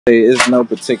It's no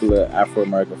particular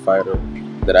Afro-American fighter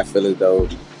that I feel as though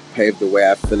paved the way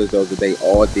I feel as though that they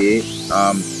all did.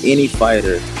 Any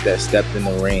fighter that stepped in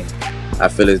the ring, I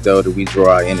feel as though that we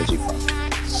draw our energy from.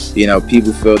 You know,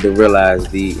 people fail to realize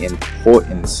the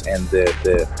importance and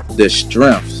the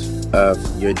strength of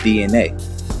your DNA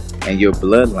and your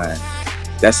bloodline.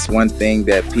 That's one thing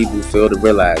that people fail to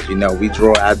realize. You know,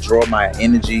 I draw my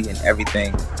energy and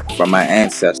everything from my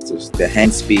ancestors. The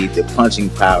hand speed, the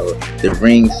punching power, the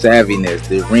ring savviness,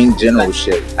 the ring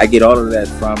generalship. I get all of that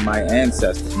from my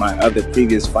ancestors, my other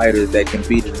previous fighters that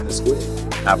competed in the squid.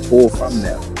 I pull from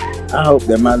them. I hope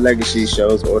that my legacy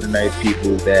shows ordinary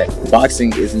people that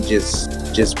boxing isn't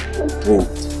just brute.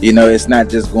 You know, it's not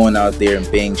just going out there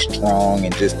and being strong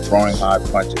and just throwing hard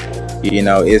punches. You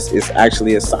know, it's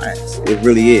actually a science. It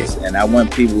really is. And I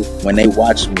want people, when they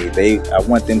watch me, I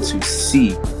want them to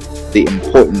see the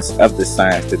importance of the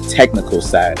science, the technical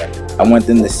side of it. I want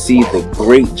them to see the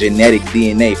great genetic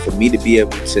DNA for me to be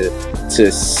able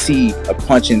to see a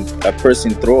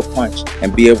person throw a punch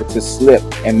and be able to slip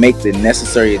and make the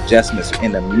necessary adjustments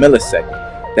in a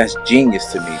millisecond. That's genius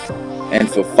to me. And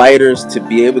for fighters to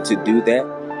be able to do that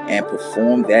and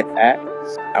perform that act,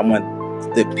 I want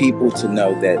the people to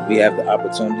know that we have the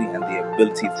opportunity and the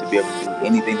ability to be able to do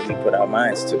anything that we put our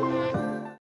minds to.